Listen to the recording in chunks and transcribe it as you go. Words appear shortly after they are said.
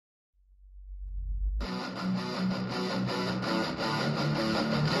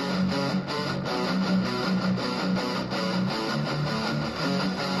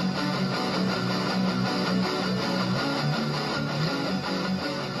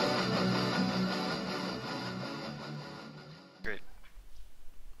Great.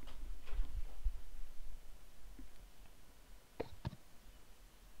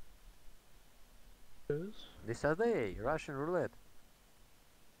 This are they, Russian roulette.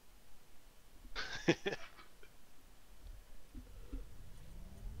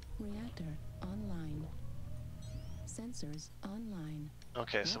 Reactor online. Sensors online.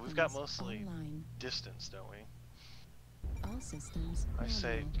 Okay, so we've got Weapons mostly online. distance, don't we? All systems I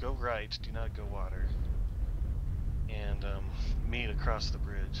say nominal. go right, do not go water. And meet across the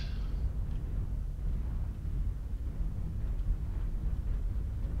bridge.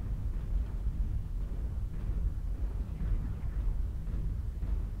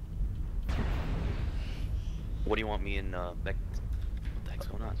 What do you want me in back? What the heck's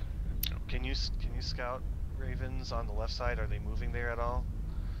going on? Can you scout Ravens on the left side? Are they moving there at all?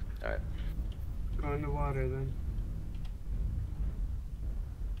 Alright. Go in the water then.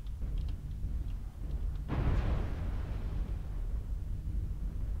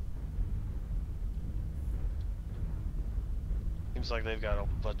 Seems like they've got a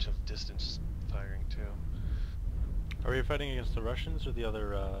bunch of distance firing too. Are we fighting against the Russians or the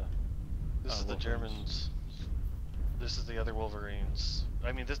other? This is the Wolverines? Germans. This is the other Wolverines.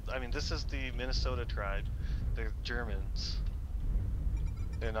 I mean this is the Minesota tribe. They're Germans.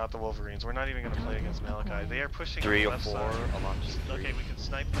 They're not the Wolverines. We're not even going to play against Malachi. They are pushing 3 on the or left 4 side. along the street. Okay, we can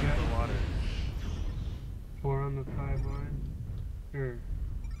snipe them in the water. 4 on the 5 line. Sure.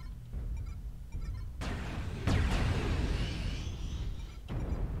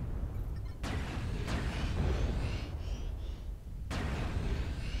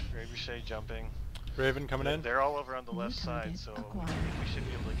 Trebuchet jumping. Raven coming in. They're all over on the New left side, target so acquired. I think we should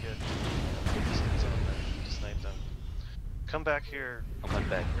be able to get distance on them to snipe them. Come back here, I'm coming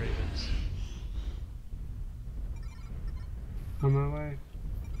back. Ravens. On my way.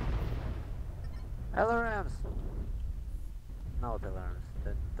 LRMs! Not LRMs,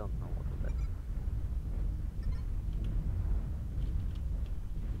 that don't know what that.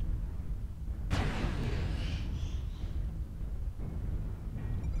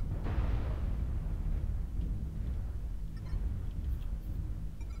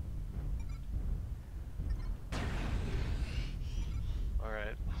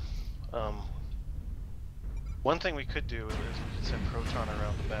 Alright. One thing we could do is we could send Proton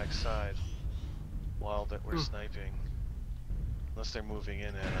around the back side while that we're sniping. Unless they're moving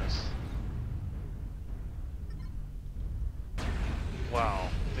in at us. Wow,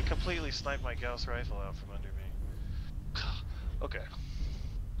 they completely sniped my Gauss rifle out from under me. Okay.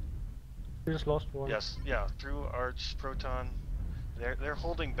 We just lost one. Yes, yeah, through Arch, Proton. They're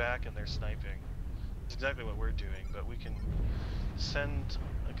holding back and they're sniping. It's exactly what we're doing, but we can send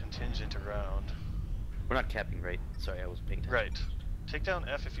a contingent around. We're not capping, right? Sorry, I was paying attention. Right. Take down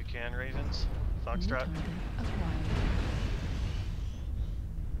F if you can, Ravens. New Foxtrot. target acquired.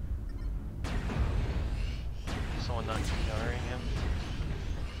 Someone not countering him.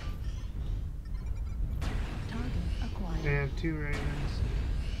 Target acquired. They have 2 Ravens.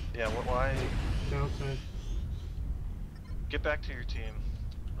 Yeah, why? Delta. Get back to your team.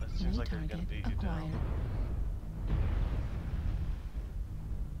 It seems New like they're gonna target beat you acquired. down.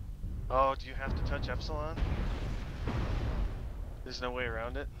 Oh, do you have to touch Epsilon? There's no way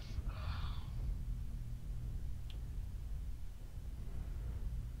around it?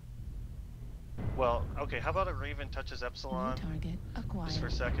 Well, okay, how about a Raven touches Epsilon New target acquired. just for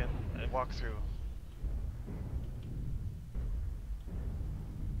a second and walk through?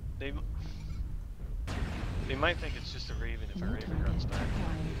 They might think it's just a Raven if a New Raven target runs back.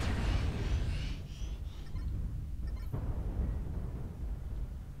 acquired.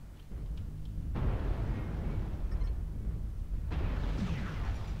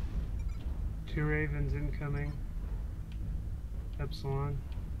 Two Ravens incoming. Epsilon.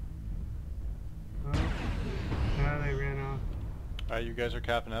 Oh. Ah, they ran off. Alright, you guys are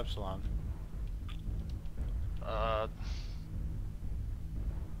capping Epsilon.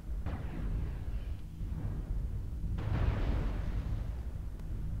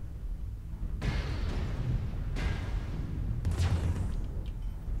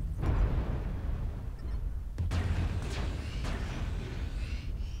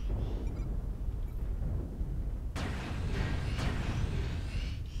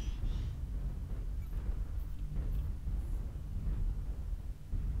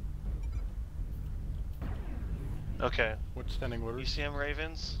 Okay. What's standing orders? ECM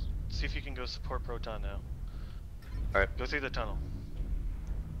Ravens, see if you can go support Proton now. Alright. Go through the tunnel.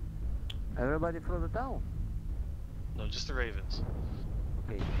 Everybody through the tunnel? No, just the Ravens.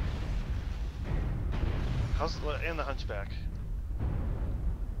 Okay. And the Hunchback.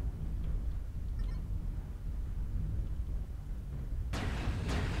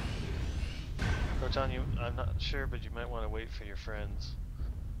 Proton, I'm not sure, but you might want to wait for your friends.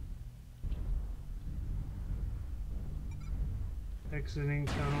 Exiting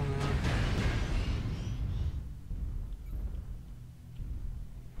tunnel now.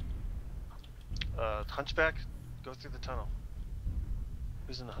 Hunchback, go through the tunnel.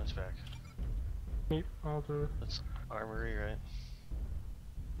 Who's in the Hunchback? Yep, I'll do it. That's Armory, right?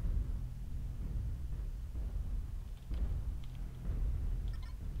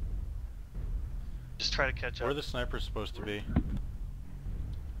 Just try to catch up. Where are the snipers supposed to be?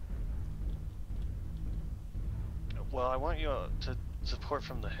 Well, I want you to support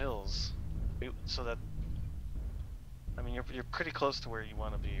from the hills, so that. I mean, you're pretty close to where you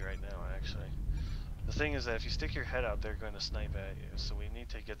want to be right now, actually. The thing is that if you stick your head out, they're going to snipe at you. So we need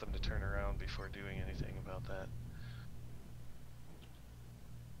to get them to turn around before doing anything about that.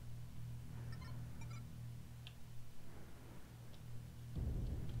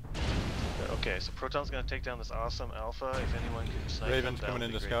 Okay, so Proton's going to take down this awesome Alpha. If anyone can snipe him, Ravens that coming would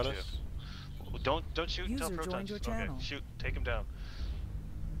in be to great scout too. us. Well, don't shoot until User Proton. joined your Okay, channel. shoot, take him down.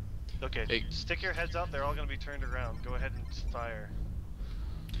 Okay, Hey. stick your heads out. They're all going to be turned around. Go ahead and fire.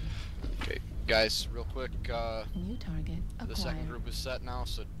 Okay, guys, real quick, New target the second acquired. group is set now,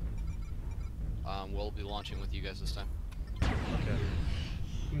 so we'll be launching with you guys this time. Okay.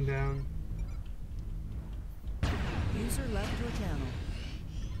 I'm down. User left your channel.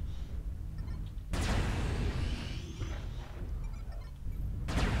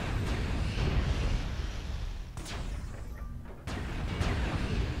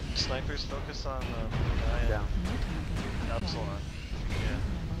 Snipers, focus on the guy Down. New target acquired. Epsilon. Yeah.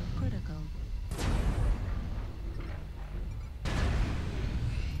 Level critical.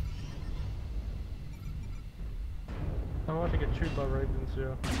 I want to get chewed by Ravens,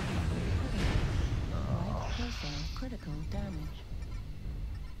 yeah. Light missile critical damage.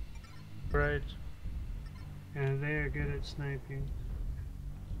 Right. Yeah, they are good at sniping.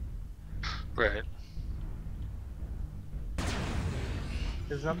 Right.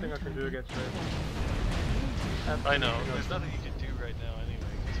 There's nothing I can do against Ravens. I know. There's nothing you can do right now anyway,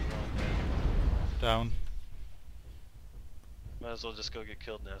 because you're all dead. Down. Might as well just go get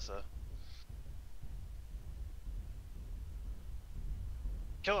killed, Nessa.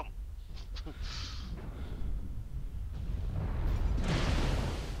 Kill him!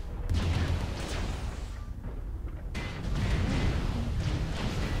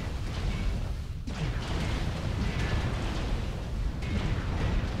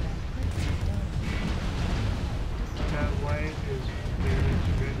 That white is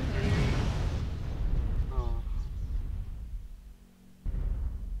damage red and green. Oh.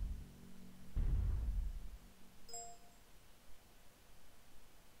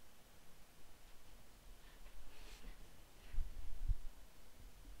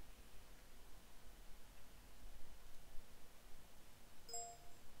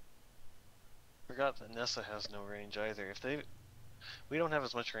 Forgot that Nessa has no range either. We don't have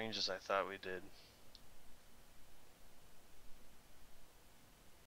as much range as I thought we did.